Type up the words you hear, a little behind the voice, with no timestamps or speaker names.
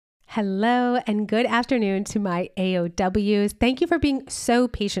Hello and good afternoon to my AOWs. Thank you for being so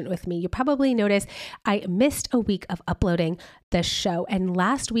patient with me. You probably noticed I missed a week of uploading the show. And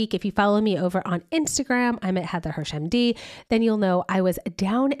last week, if you follow me over on Instagram, I'm at Heather Hirsch MD, then you'll know I was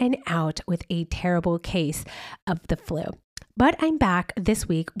down and out with a terrible case of the flu. But I'm back this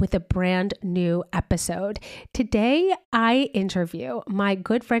week with a brand new episode. Today, I interview my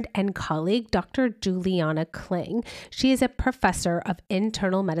good friend and colleague, Dr. Juliana Kling. She is a professor of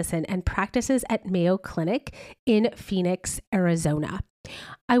internal medicine and practices at Mayo Clinic in Phoenix, Arizona.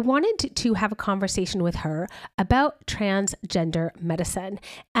 I wanted to have a conversation with her about transgender medicine,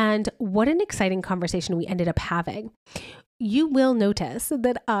 and what an exciting conversation we ended up having. You will notice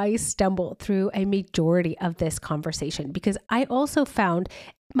that I stumble through a majority of this conversation because I also found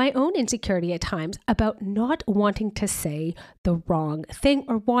my own insecurity at times about not wanting to say the wrong thing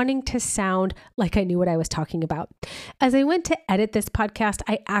or wanting to sound like I knew what I was talking about. As I went to edit this podcast,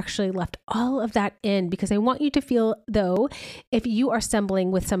 I actually left all of that in because I want you to feel, though, if you are stumbling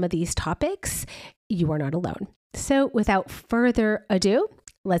with some of these topics, you are not alone. So without further ado,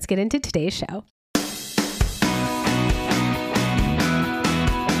 let's get into today's show.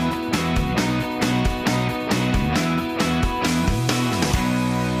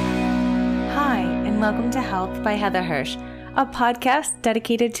 Welcome to Health by Heather Hirsch, a podcast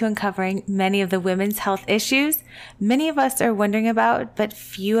dedicated to uncovering many of the women's health issues many of us are wondering about, but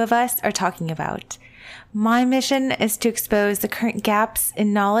few of us are talking about. My mission is to expose the current gaps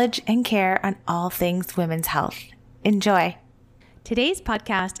in knowledge and care on all things women's health. Enjoy. Today's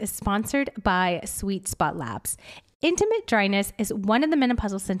podcast is sponsored by Sweet Spot Labs. Intimate dryness is one of the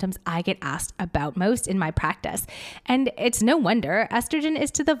menopausal symptoms I get asked about most in my practice. And it's no wonder. Estrogen is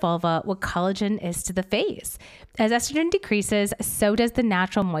to the vulva what collagen is to the face. As estrogen decreases, so does the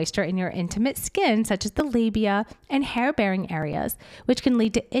natural moisture in your intimate skin, such as the labia and hair-bearing areas, which can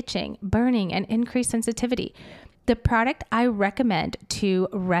lead to itching, burning, and increased sensitivity. The product I recommend to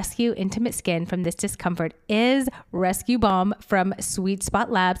rescue intimate skin from this discomfort is Rescue Balm from Sweet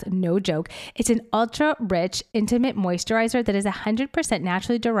Spot Labs. No joke. It's an ultra-rich, intimate moisturizer that is 100%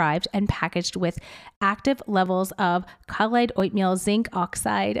 naturally derived and packaged with active levels of colloid oatmeal, zinc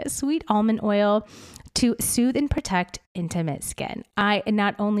oxide, sweet almond oil, to soothe and protect intimate skin. I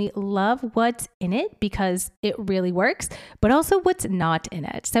not only love what's in it because it really works, but also what's not in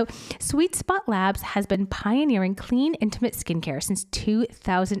it. So Sweet Spot Labs has been pioneering clean, intimate skincare since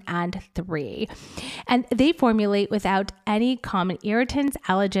 2003. And they formulate without any common irritants,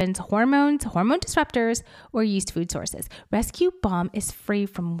 allergens, hormones, hormone disruptors, or yeast food sources. Rescue Balm is free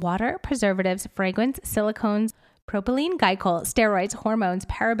from water, preservatives, fragrance, silicones, propylene glycol, steroids, hormones,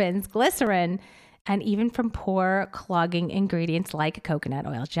 parabens, glycerin, and even from pore clogging ingredients like coconut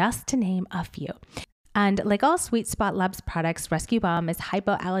oil, just to name a few. And like all Sweet Spot Labs products, Rescue Balm is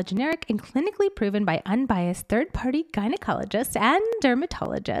hypoallergenic and clinically proven by unbiased third-party gynecologists and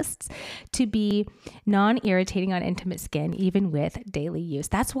dermatologists to be non-irritating on intimate skin, even with daily use.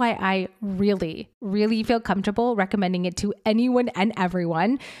 That's why I really, really feel comfortable recommending it to anyone and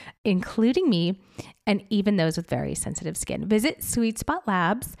everyone, including me, and even those with very sensitive skin. Visit Sweet Spot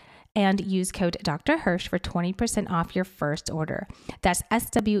Labs and use code Dr. Hirsch for 20% off your first order. That's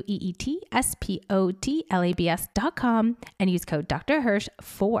SWEETSPOTLABS.com and use code Dr. Hirsch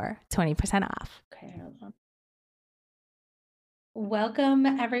for 20% off. Okay, welcome,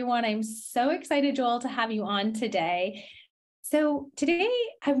 everyone. I'm so excited, Joel, to have you on today. So today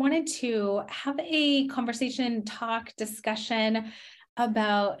I wanted to have a conversation, discussion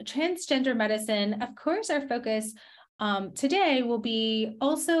about transgender medicine. Of course, our focus today will be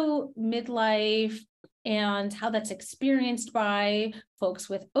also midlife and how that's experienced by folks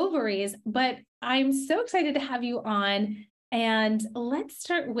with ovaries, but I'm so excited to have you on. And let's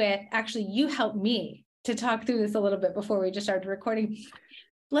start with, actually, you helped me to talk through this a little bit before we just started recording.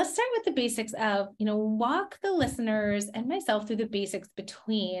 Let's start with the basics of, walk the listeners and myself through the basics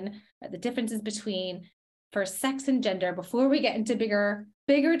between, the differences between for sex and gender before we get into bigger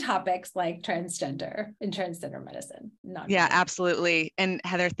topics like transgender and transgender medicine. Yeah, absolutely. And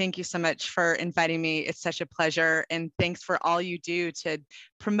Heather, thank you so much for inviting me. It's such a pleasure. And thanks for all you do to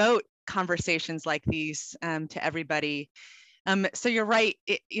promote conversations like these to everybody. So you're right.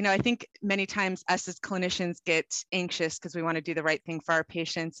 I think many times us as clinicians get anxious because we want to do the right thing for our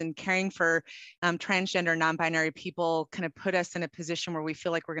patients, and caring for transgender, non-binary people kind of put us in a position where we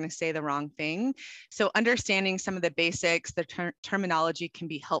feel like we're going to say the wrong thing. So understanding some of the basics, the terminology can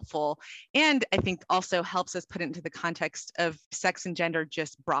be helpful. And I think also helps us put it into the context of sex and gender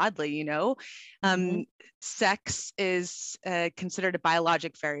just broadly, Sex is considered a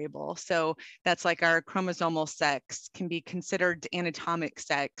biologic variable. So that's like our chromosomal sex can be considered considered anatomic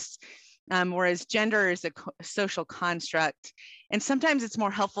sex. Whereas gender is a social construct. And sometimes it's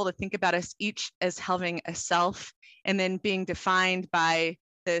more helpful to think about us each as having a self and then being defined by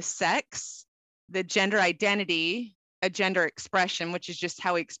the sex, the gender identity, a gender expression, which is just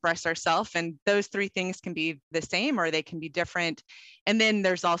how we express ourselves. And those three things can be the same or they can be different. And then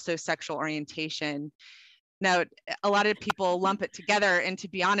there's also sexual orientation. Now, a lot of people lump it together. And to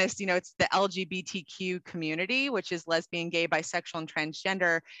be honest, it's the LGBTQ community, which is lesbian, gay, bisexual, and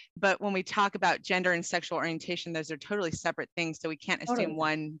transgender. But when we talk about gender and sexual orientation, those are totally separate things. So we can't assume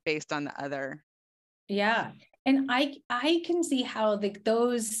one based on the other. Yeah. And I can see how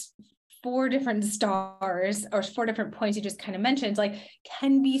those 4 different stars or 4 different points you just kind of mentioned,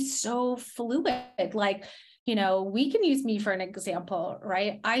 can be so fluid. We can use me for an example,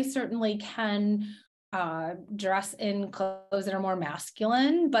 right? I certainly can dress in clothes that are more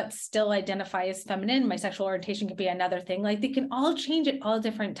masculine, but still identify as feminine. My sexual orientation could be another thing. They can all change at all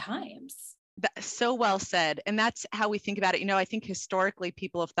different times. That's so well said. And that's how we think about it. I think historically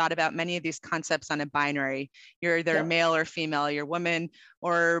people have thought about many of these concepts on a binary. You're either male or female, you're woman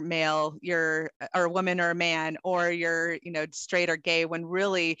or male, you're or a woman or a man, or you're, straight or gay, when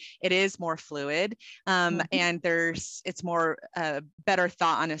really it is more fluid. And it's more better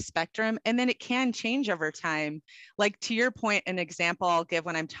thought on a spectrum. And then it can change over time. Like to your point, an example I'll give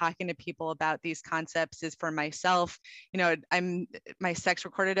when I'm talking to people about these concepts is for myself, my sex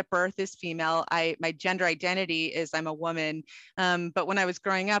recorded at birth is female. My gender identity is I'm a woman. But when I was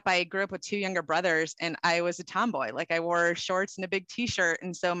growing up, I grew up with 2 younger brothers and I was a tomboy. I wore shorts and a big t-shirt.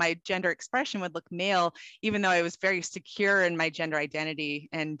 And so my gender expression would look male, even though I was very secure in my gender identity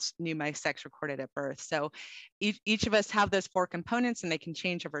and knew my sex recorded at birth. So each of us have those 4 components and they can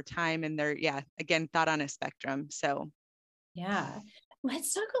change over time. And they're, again, thought on a spectrum. So. Yeah.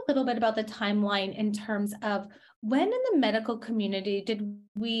 Let's talk a little bit about the timeline in terms of when in the medical community did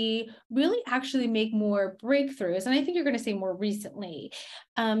we really actually make more breakthroughs? And I think you're going to say more recently,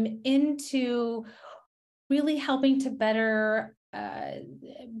 into really helping to better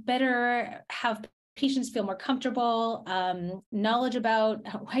have patients feel more comfortable, knowledge about,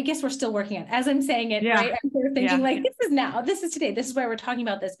 I guess we're still working on, as I'm saying it, right? I'm sort of thinking this is today, this is why we're talking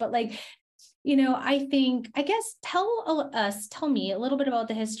about this, but I guess tell me a little bit about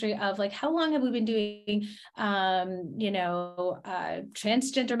the history of how long have we been doing,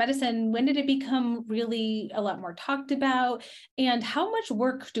 transgender medicine? When did it become really a lot more talked about? And how much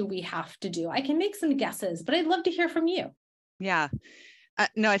work do we have to do? I can make some guesses, but I'd love to hear from you. Yeah.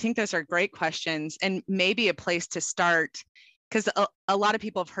 No, I think those are great questions and maybe a place to start, because a lot of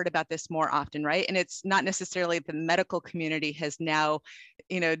people have heard about this more often, right? And it's not necessarily the medical community has now,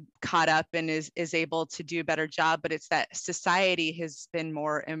 caught up and is able to do a better job, but it's that society has been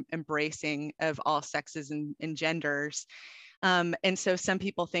more embracing of all sexes and genders. And so some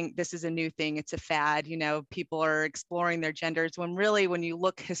people think this is a new thing, it's a fad, people are exploring their genders, when really, when you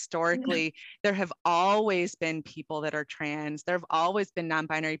look historically, there have always been people that are trans, there have always been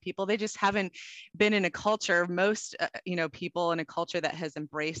non-binary people, they just haven't been in a culture, most, people in a culture that has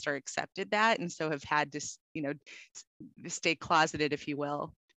embraced or accepted that, and so have had to, stay closeted, if you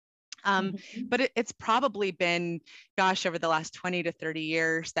will. But it's probably been, over the last 20 to 30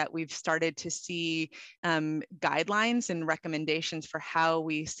 years that we've started to see guidelines and recommendations for how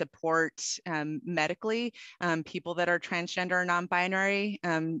we support medically people that are transgender or non-binary.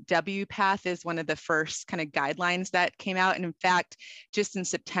 WPATH is one of the first kind of guidelines that came out. And in fact, just in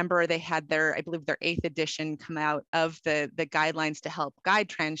September, they had their 8th edition come out of the guidelines to help guide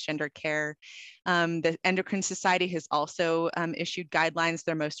transgender care. The Endocrine Society has also issued guidelines,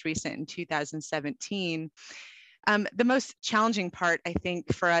 their most recent in 2017. The most challenging part, I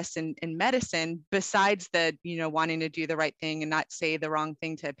think, for us in medicine, besides the, wanting to do the right thing and not say the wrong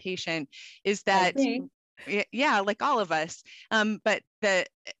thing to a patient, is that, like all of us, but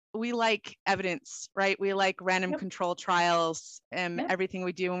we like evidence, right? We like random control trials, and everything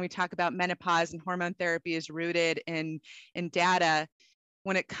we do when we talk about menopause and hormone therapy is rooted in data.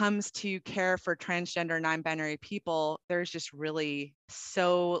 When it comes to care for transgender non-binary people, there's just really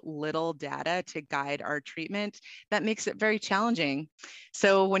so little data to guide our treatment that makes it very challenging.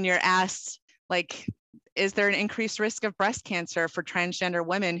 So when you're asked, is there an increased risk of breast cancer for transgender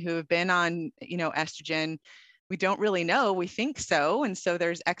women who have been on, estrogen? We don't really know. We think so. And so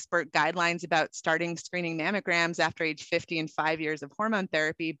there's expert guidelines about starting screening mammograms after age 50 and 5 years of hormone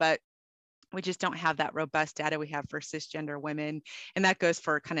therapy, but we just don't have that robust data we have for cisgender women. And that goes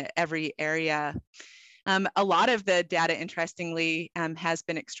for kind of every area. A lot of the data, interestingly, has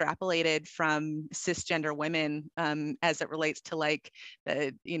been extrapolated from cisgender women as it relates to like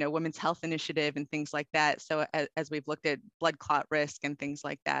the Women's Health Initiative and things like that. So as we've looked at blood clot risk and things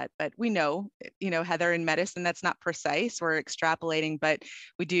like that, but we know, Heather, in medicine, that's not precise. We're extrapolating, but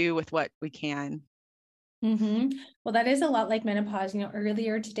we do with what we can. Well, that is a lot like menopause.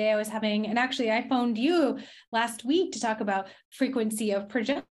 Earlier today I was having, and actually I phoned you last week to talk about frequency of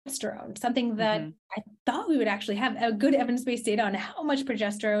progesterone, something that I thought we would actually have a good evidence-based data on how much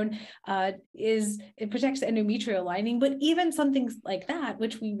progesterone it protects the endometrial lining, but even something like that,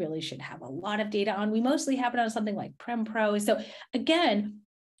 which we really should have a lot of data on, we mostly have it on something like Prempro. So again,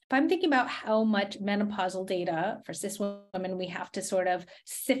 if I'm thinking about how much menopausal data for cis women, we have to sort of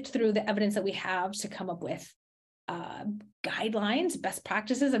sift through the evidence that we have to come up with guidelines, best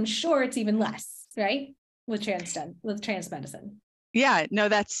practices. I'm sure it's even less, right? With trans medicine. Yeah, no,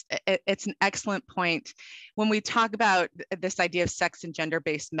 it's an excellent point. When we talk about this idea of sex and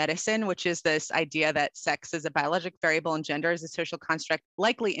gender-based medicine, which is this idea that sex is a biologic variable and gender is a social construct,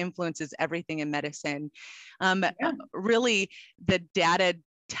 likely influences everything in medicine. Really, the data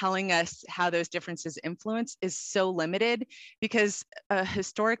telling us how those differences influence is so limited because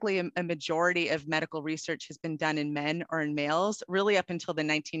historically a majority of medical research has been done in men or in males, really up until the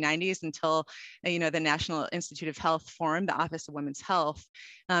 1990s, until the National Institute of Health formed the Office of Women's Health.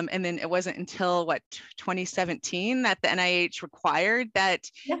 And then it wasn't until 2017 that the NIH required that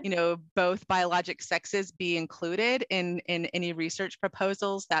both biologic sexes be included in any research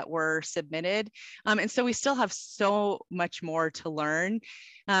proposals that were submitted. And so we still have so much more to learn.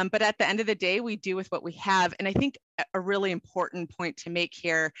 But at the end of the day, we do with what we have. And I think a really important point to make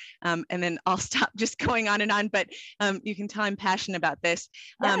here, and then I'll stop just going on and on, but you can tell I'm passionate about this,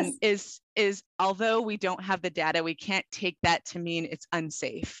 is although we don't have the data, we can't take that to mean it's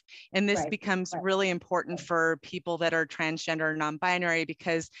unsafe. And this becomes really important for people that are transgender or non-binary,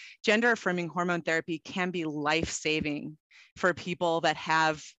 because gender affirming hormone therapy can be life-saving for people that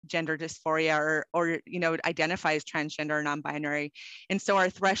have gender dysphoria or identify as transgender or non-binary. And so our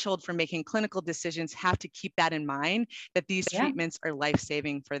threshold for making clinical decisions have to keep that in mind, that these treatments are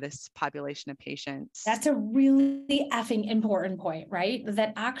life-saving for this population of patients. That's a really effing important point, right?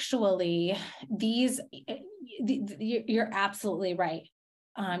 That actually you're absolutely right.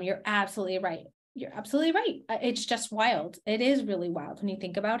 You're absolutely right. You're absolutely right. It's just wild. It is really wild when you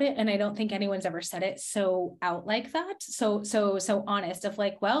think about it. And I don't think anyone's ever said it so out like that. So honest of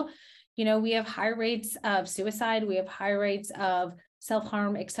like, well, we have high rates of suicide. We have high rates of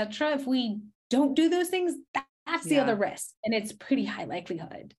self-harm, etc. If we don't do those things, that's the other risk. And it's pretty high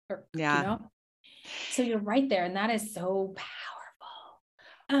likelihood. So you're right there. And that is so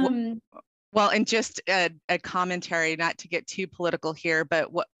powerful. Well, and just a commentary, not to get too political here, but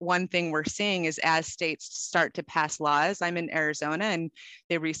one thing we're seeing is as states start to pass laws, I'm in Arizona, and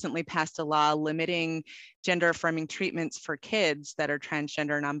they recently passed a law limiting gender affirming treatments for kids that are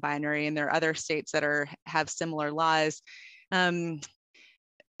transgender and non-binary, and there are other states that have similar laws.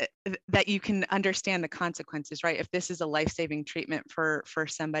 That you can understand the consequences, right? If this is a life-saving treatment for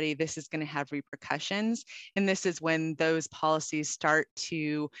somebody, this is going to have repercussions. And this is when those policies start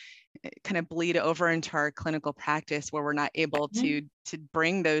to kind of bleed over into our clinical practice, where we're not able to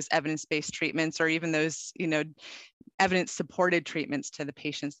bring those evidence-based treatments or even those, evidence-supported treatments to the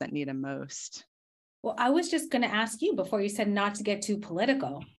patients that need them most. Well, I was just going to ask you before you said not to get too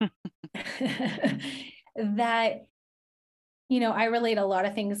political, that I relate a lot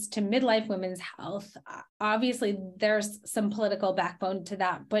of things to midlife women's health. Obviously, there's some political backbone to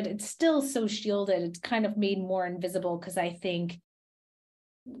that, but it's still so shielded. It's kind of made more invisible because I think,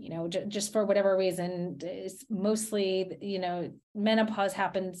 just for whatever reason, it's mostly, menopause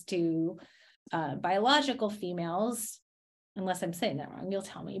happens to biological females, unless I'm saying that wrong, you'll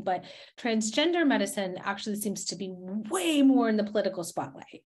tell me. But transgender medicine actually seems to be way more in the political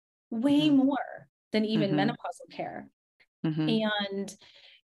spotlight, way more than even menopausal care. And,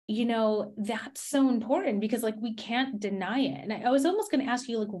 that's so important because we can't deny it. And I was almost going to ask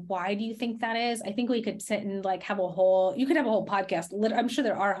you, why do you think that is? I think we could sit and you could have a whole podcast. I'm sure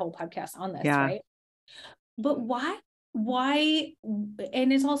there are whole podcasts on this, right? But why,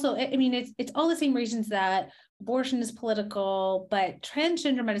 and it's also, it's all the same reasons that abortion is political, but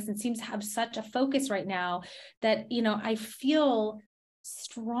transgender medicine seems to have such a focus right now that, I feel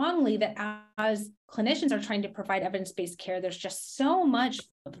strongly that as clinicians are trying to provide evidence-based care, there's just so much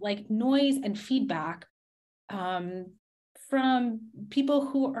noise and feedback from people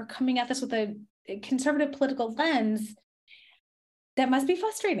who are coming at this with a conservative political lens that must be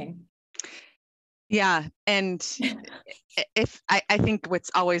frustrating. Yeah. And I think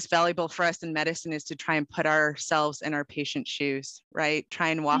what's always valuable for us in medicine is to try and put ourselves in our patient's shoes, right? Try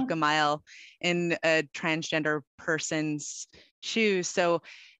and walk a mile in a transgender person's shoes. So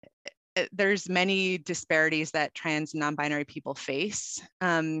there's many disparities that trans non-binary people face.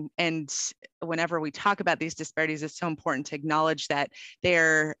 And whenever we talk about these disparities, it's so important to acknowledge that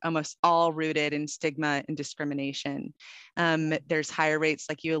they're almost all rooted in stigma and discrimination. There's higher rates,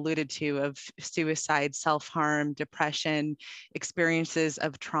 like you alluded to, of suicide, self-harm, depression, experiences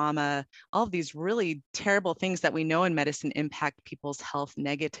of trauma, all of these really terrible things that we know in medicine impact people's health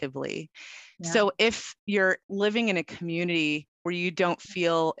negatively. Yeah. So if you're living in a community where you don't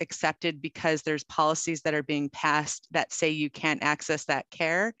feel accepted because there's policies that are being passed that say you can't access that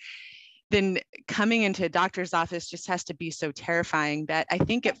care, then coming into a doctor's office just has to be so terrifying that I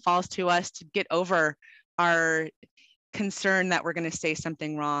think it falls to us to get over our concern that we're going to say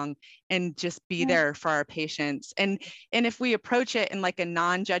something wrong and just be there for our patients. And if we approach it in like a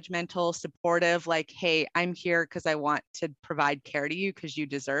non-judgmental, supportive, like, hey, I'm here because I want to provide care to you because you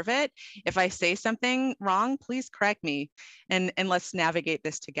deserve it. If I say something wrong, please correct me, and let's navigate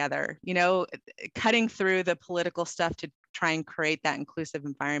this together. You know, cutting through the political stuff to try and create that inclusive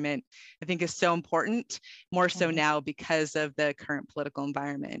environment, I think is so important, more so now because of the current political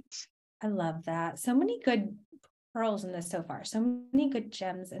environment. I love that. So many good pearls in this so far, so many good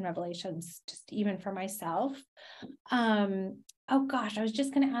gems and revelations, just even for myself. Oh gosh, I was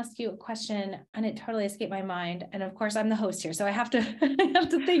just going to ask you a question and it totally escaped my mind. And of course I'm the host here, so I have to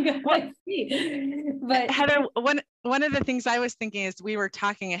think of what I see. But Heather, one of the things I was thinking is we were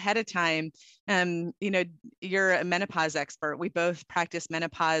talking ahead of time, you know, you're a menopause expert. We both practice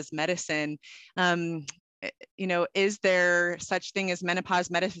menopause medicine. You know, is there such thing as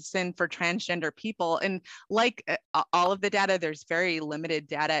menopause medicine for transgender people? And like all of the data, there's very limited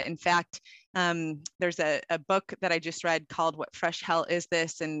data. In fact, there's a book that I just read called What Fresh Hell Is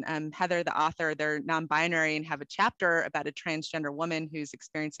This? And Heather, the author, they're non-binary and have a chapter about a transgender woman who's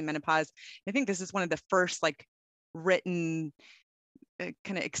experiencing menopause. I think this is one of the first like written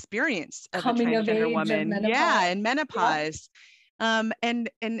kind of experience of a transgender woman. Yeah, in menopause.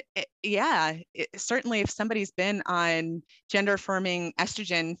 Yeah, certainly if somebody's been on gender affirming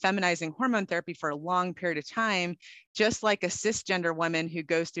estrogen feminizing hormone therapy for a long period of time, just like a cisgender woman who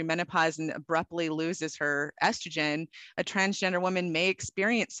goes through menopause and abruptly loses her estrogen, a transgender woman may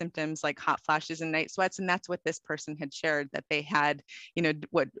experience symptoms like hot flashes and night sweats. And that's what this person had shared, that they had, you know,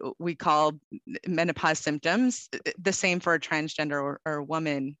 what we call menopause symptoms, the same for a transgender or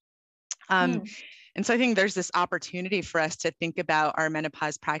woman. And so I think there's this opportunity for us to think about our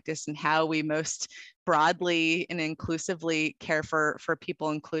menopause practice and how we most broadly and inclusively care for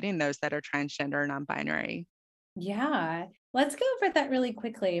people, including those that are transgender or non-binary. Yeah, let's go over that really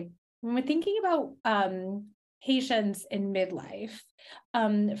quickly. When we're thinking about patients in midlife,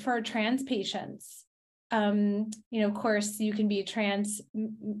 for trans patients, you know, of course, you can be trans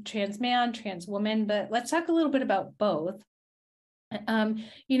man, trans woman, but let's talk a little bit about both.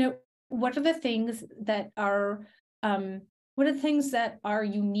 You know, what are the things that are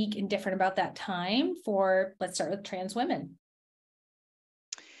unique and different about that time for, let's start with trans women?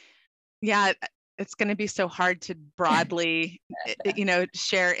 Yeah, it's going to be so hard to broadly, you know,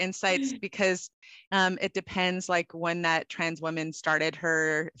 share insights because it depends, like when that trans woman started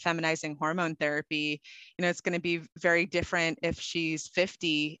her feminizing hormone therapy. You know, it's going to be very different if she's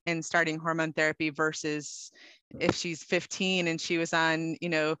 50 and starting hormone therapy versus if she's 15 and she was on, you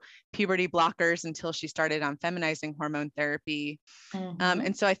know, puberty blockers until she started on feminizing hormone therapy.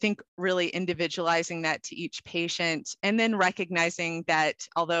 And so I think really individualizing that to each patient, and then recognizing that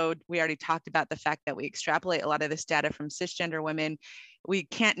although we already talked about the fact that we extrapolate a lot of this data from cisgender women, we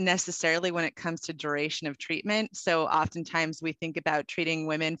can't necessarily when it comes to duration of treatment. So oftentimes we think about treating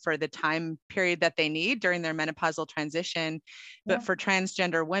women for the time period that they need during their menopausal transition. But for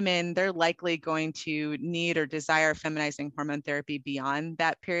transgender women, they're likely going to need or desire feminizing hormone therapy beyond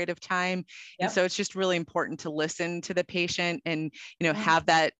that period of time. And so it's just really important to listen to the patient and, you know, have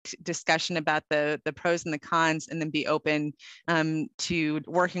that discussion about the pros and the cons, and then be open to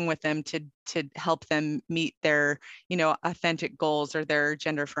working with them to help them meet their, you know, authentic goals or their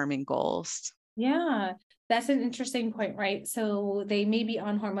gender affirming goals. Yeah, that's an interesting point, right? So they may be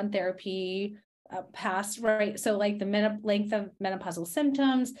on hormone therapy past, right? So like the length of menopausal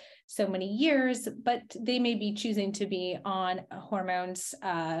symptoms, so many years, but they may be choosing to be on hormones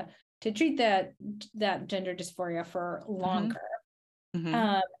to treat that gender dysphoria for longer.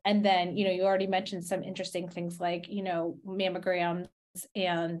 And then, you know, you already mentioned some interesting things like, you know, mammograms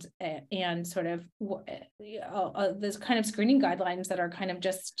and sort of this kind of screening guidelines that are kind of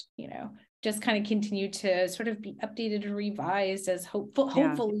just, you know, just kind of continue to sort of be updated and revised as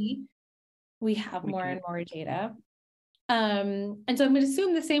hopefully we have more and more data. And so I'm going to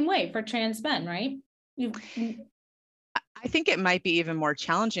assume the same way for trans men, right? I think it might be even more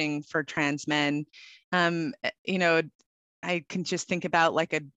challenging for trans men. You know, I can just think about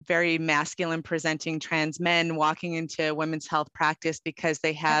like a very masculine presenting trans men walking into women's health practice because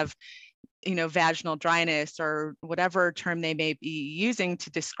they have, you know, vaginal dryness or whatever term they may be using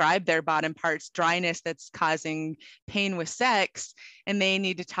to describe their bottom parts dryness that's causing pain with sex. And they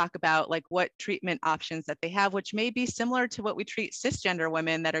need to talk about like what treatment options that they have, which may be similar to what we treat cisgender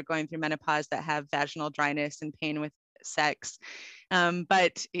women that are going through menopause that have vaginal dryness and pain with sex.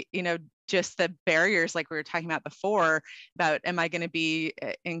 But, you know, just the barriers like we were talking about before about, am I going to be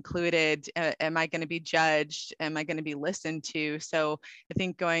included? Am I going to be judged? Am I going to be listened to? So I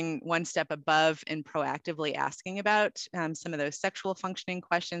think going one step above and proactively asking about some of those sexual functioning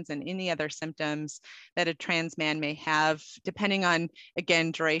questions and any other symptoms that a trans man may have, depending on,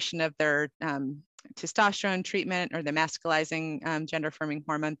 again, duration of their testosterone treatment or the masculizing gender affirming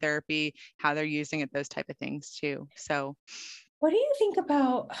hormone therapy, how they're using it, those type of things too. So what do you think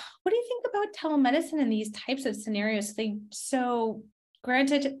about telemedicine in these types of scenarios? So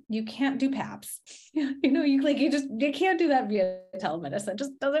granted, you can't do PAPs, you can't do that via telemedicine. It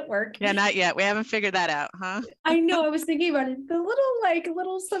just doesn't work. Yeah, not yet. We haven't figured that out, huh? I know. I was thinking about it. The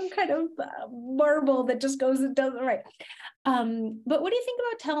little some kind of marble that just goes and does it right. But what do you think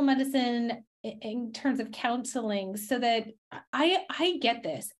about telemedicine in terms of counseling? So that I get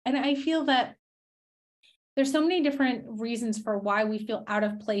this, and I feel that there's so many different reasons for why we feel out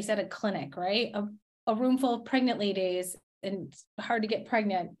of place at a clinic, right? A room full of pregnant ladies and it's hard to get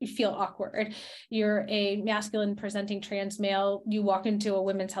pregnant, you feel awkward. You're a masculine presenting trans male, you walk into a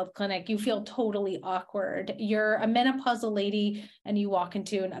women's health clinic, you feel totally awkward. You're a menopausal lady and you walk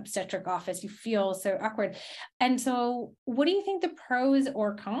into an obstetric office, you feel so awkward. And so what do you think the pros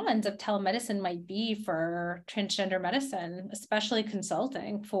or cons of telemedicine might be for transgender medicine, especially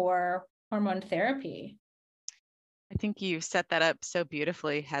consulting for hormone therapy? I think you set that up so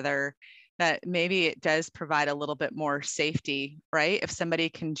beautifully, Heather, that maybe it does provide a little bit more safety, right? If somebody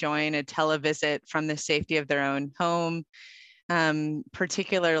can join a televisit from the safety of their own home,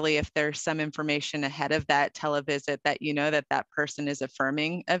 particularly if there's some information ahead of that televisit that you know that that person is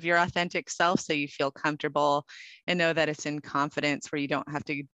affirming of your authentic self, so you feel comfortable and know that it's in confidence, where you don't have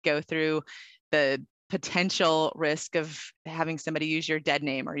to go through the potential risk of having somebody use your dead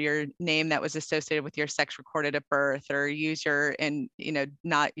name or your name that was associated with your sex recorded at birth, or use your, and you know,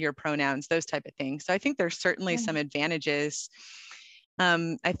 not your pronouns, those type of things. So I think there's certainly some advantages.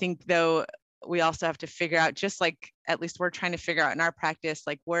 I think though, we also have to figure out, just like at least we're trying to figure out in our practice,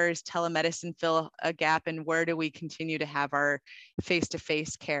 like where does telemedicine fill a gap and where do we continue to have our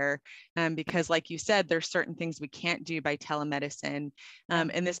face-to-face care? Because like you said, there's certain things we can't do by telemedicine.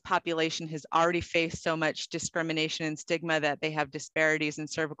 And this population has already faced so much discrimination and stigma that they have disparities in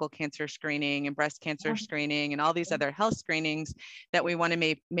cervical cancer screening and breast cancer screening and all these other health screenings, that we want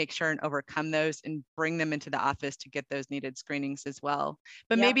to make sure and overcome those and bring them into the office to get those needed screenings as well.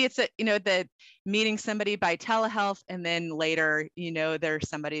 But maybe it's that meeting somebody by telehealth, and then later, there's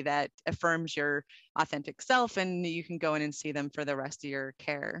somebody that affirms your authentic self and you can go in and see them for the rest of your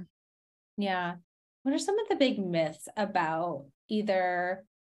care. Yeah. What are some of the big myths about either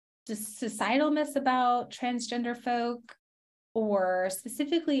just societal myths about transgender folk, or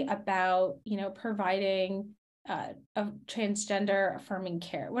specifically about, providing a transgender affirming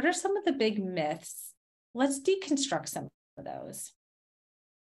care? What are some of the big myths? Let's deconstruct some of those.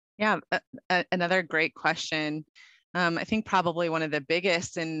 Yeah, another great question. I think probably one of the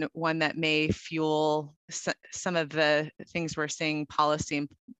biggest, and one that may fuel some of the things we're seeing policy and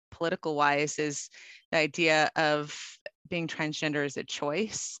political wise, is the idea of being transgender as a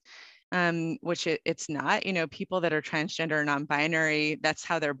choice, which it's not. People that are transgender or non-binary, that's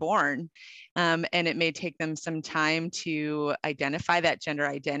how they're born. And it may take them some time to identify that gender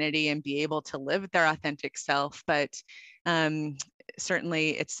identity and be able to live their authentic self. But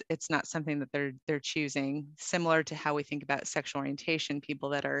certainly it's not something that they're choosing. Similar to how we think about sexual orientation, people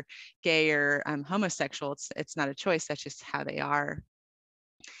that are gay or homosexual, it's not a choice, that's just how they are.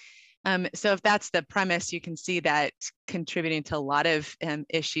 So if that's the premise, you can see that contributing to a lot of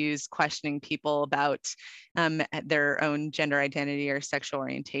issues, questioning people about their own gender identity or sexual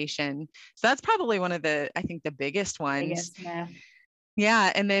orientation. So that's probably one of the biggest ones.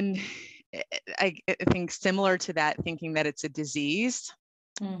 Yeah. And then I think similar to that, thinking that it's a disease,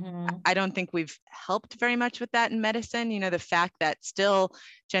 I don't think we've helped very much with that in medicine. The fact that still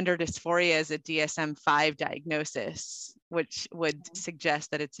gender dysphoria is a DSM-5 diagnosis, which would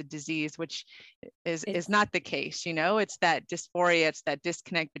suggest that it's a disease, which is not the case. It's that dysphoria, it's that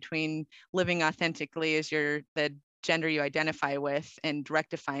disconnect between living authentically as the gender you identify with and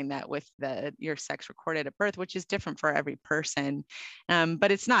rectifying that with your sex recorded at birth, which is different for every person.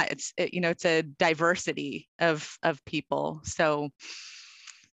 But it's not, it's a diversity of people. So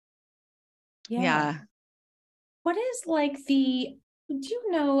yeah. What is do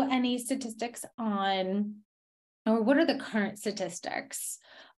you know any statistics on, or what are the current statistics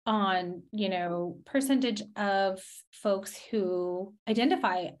on, percentage of folks who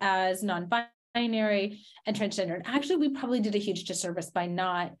identify as non-binary and transgender? And actually, we probably did a huge disservice by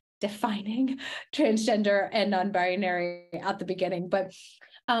not defining transgender and non-binary at the beginning. But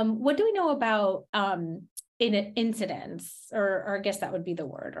what do we know about in incidence, or I guess that would be the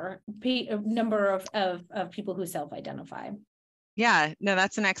word, or a number of people who self-identify? Yeah, no,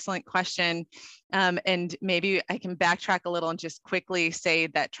 that's an excellent question. And maybe I can backtrack a little and just quickly say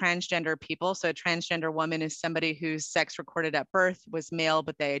that transgender people, so a transgender woman is somebody whose sex recorded at birth was male,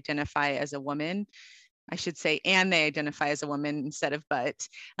 but they identify as a woman. I should say, and they identify as a woman instead of but.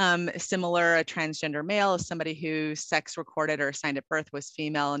 Similar, a transgender male is somebody whose sex recorded or assigned at birth was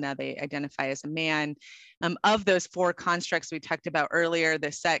female, and now they identify as a man. Of those four constructs we talked about earlier,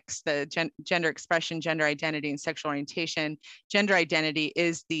 the sex, the gender expression, gender identity, and sexual orientation, gender identity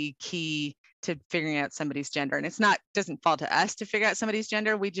is the key to figuring out somebody's gender. And doesn't fall to us to figure out somebody's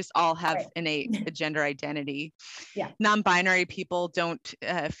gender. We just all have innate a gender identity. Yeah. Non-binary people don't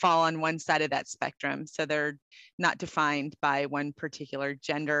fall on one side of that spectrum. So they're not defined by one particular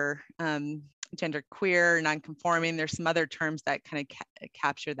gender, gender queer, non-conforming. There's some other terms that kind of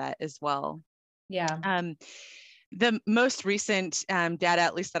capture that as well. Yeah. The most recent data,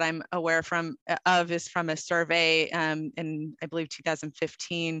 at least that I'm aware of, is from a survey in, I believe,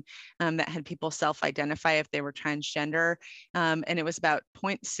 2015 that had people self-identify if they were transgender. And it was about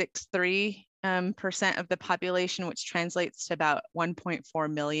 0.63% of the population, which translates to about 1.4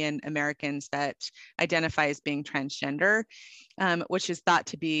 million Americans that identify as being transgender, which is thought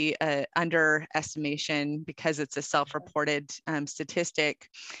to be an underestimation because it's a self-reported statistic.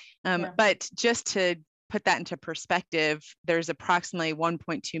 But just to put that into perspective, there's approximately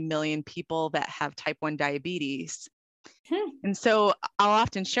 1.2 million people that have type 1 diabetes. And so I'll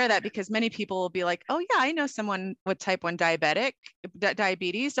often share that because many people will be like, oh yeah, I know someone with type 1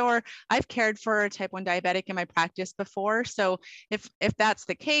 diabetes, or I've cared for a type 1 diabetic in my practice before. So if that's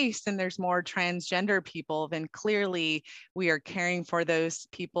the case, then there's more transgender people, then clearly we are caring for those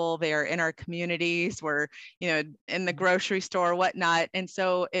people. They are in our communities, we're, in the grocery store, whatnot. And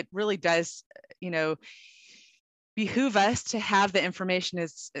so it really does, behoove us to have the information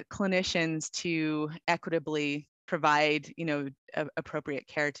as clinicians to equitably provide, appropriate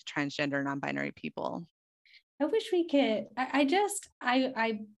care to transgender, non-binary people. I wish we could,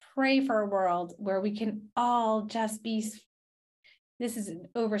 I pray for a world where we can all just be, this is an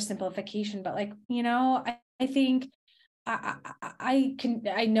oversimplification, but I think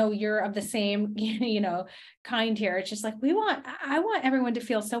I know you're of the same, kind here. It's just like, I want everyone to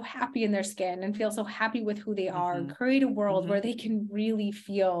feel so happy in their skin and feel so happy with who they are, and create a world where they can really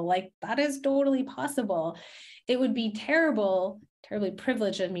feel like that is totally possible. It would be terribly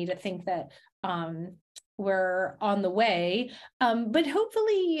privileged of me to think that, we're on the way. But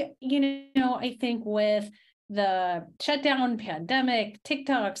hopefully, I think with the shutdown, pandemic,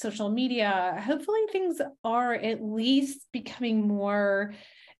 TikTok, social media, hopefully things are at least becoming more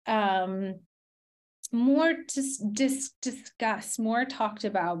discussed, more talked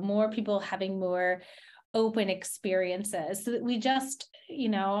about, more people having more open experiences, so that we just,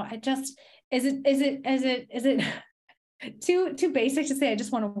 is it too basic to say I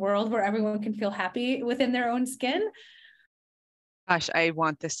just want a world where everyone can feel happy within their own skin? Gosh, I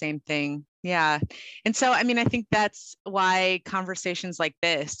want the same thing. Yeah. And so, I think that's why conversations like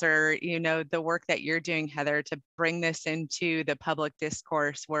this, or, the work that you're doing, Heather, to bring this into the public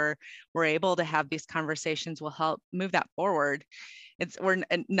discourse where we're able to have these conversations, will help move that forward. We're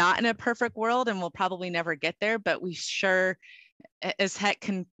not in a perfect world, and we'll probably never get there, but we sure as heck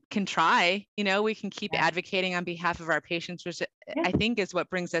can try. We can keep advocating on behalf of our patients, which I think is what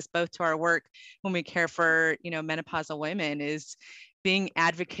brings us both to our work when we care for, menopausal women, is being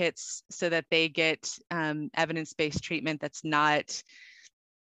advocates so that they get evidence-based treatment that's not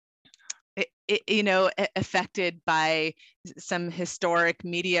affected by some historic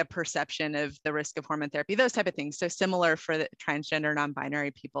media perception of the risk of hormone therapy, those type of things. So similar for the transgender,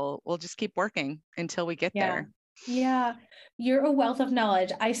 non-binary people, we'll just keep working until we get there. Yeah, you're a wealth of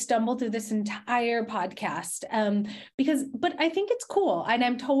knowledge. I stumbled through this entire podcast but I think it's cool. And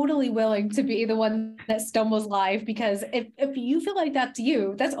I'm totally willing to be the one that stumbles live, because if you feel like that's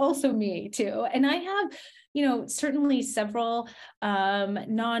you, that's also me too. And I have, certainly several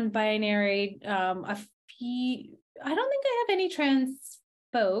non-binary, a few, I don't think I have any trans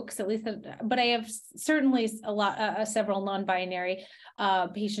folks, at least, but I have certainly several non-binary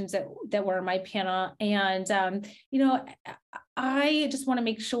patients that were on my panel. And, I just want to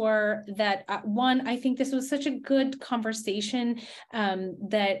make sure that one, I think this was such a good conversation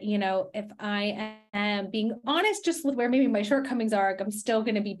that, if I am being honest just with where maybe my shortcomings are, I'm still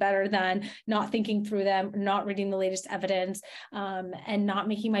going to be better than not thinking through them, not reading the latest evidence, and not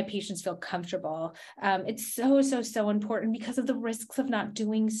making my patients feel comfortable. It's so important because of the risks of not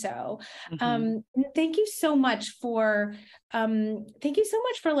doing so. Thank you so much for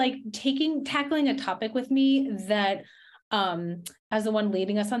like tackling a topic with me that, as the one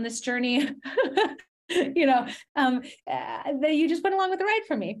leading us on this journey, that you just went along with the ride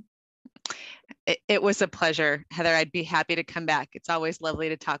for me. It was a pleasure, Heather. I'd be happy to come back. It's always lovely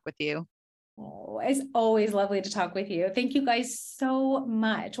to talk with you. Oh, it's always lovely to talk with you. Thank you guys so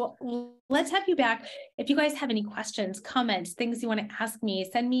much. Well, let's have you back. If you guys have any questions, comments, things you want to ask me,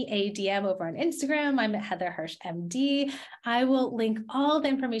 send me a DM over on Instagram. I'm at Heather Hirsch MD. I will link all the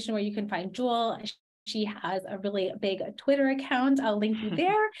information where you can find Jewel. She has a really big Twitter account. I'll link you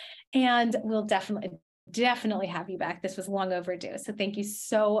there, and we'll definitely have you back. This was long overdue. So thank you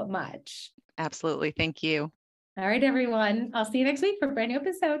so much. Absolutely. Thank you. All right, everyone. I'll see you next week for a brand new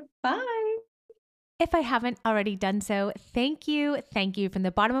episode. Bye. If I haven't already done so, thank you from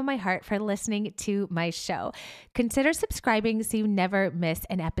the bottom of my heart for listening to my show. Consider subscribing so you never miss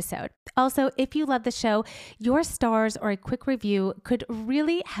an episode. Also, if you love the show, your stars or a quick review could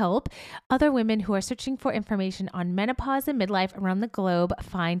really help other women who are searching for information on menopause and midlife around the globe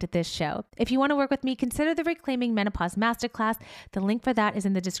find this show. If you want to work with me, consider the Reclaiming Menopause Masterclass. The link for that is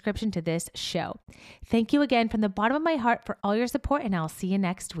in the description to this show. Thank you again from the bottom of my heart for all your support, and I'll see you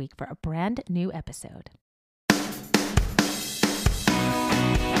next week for a brand new episode.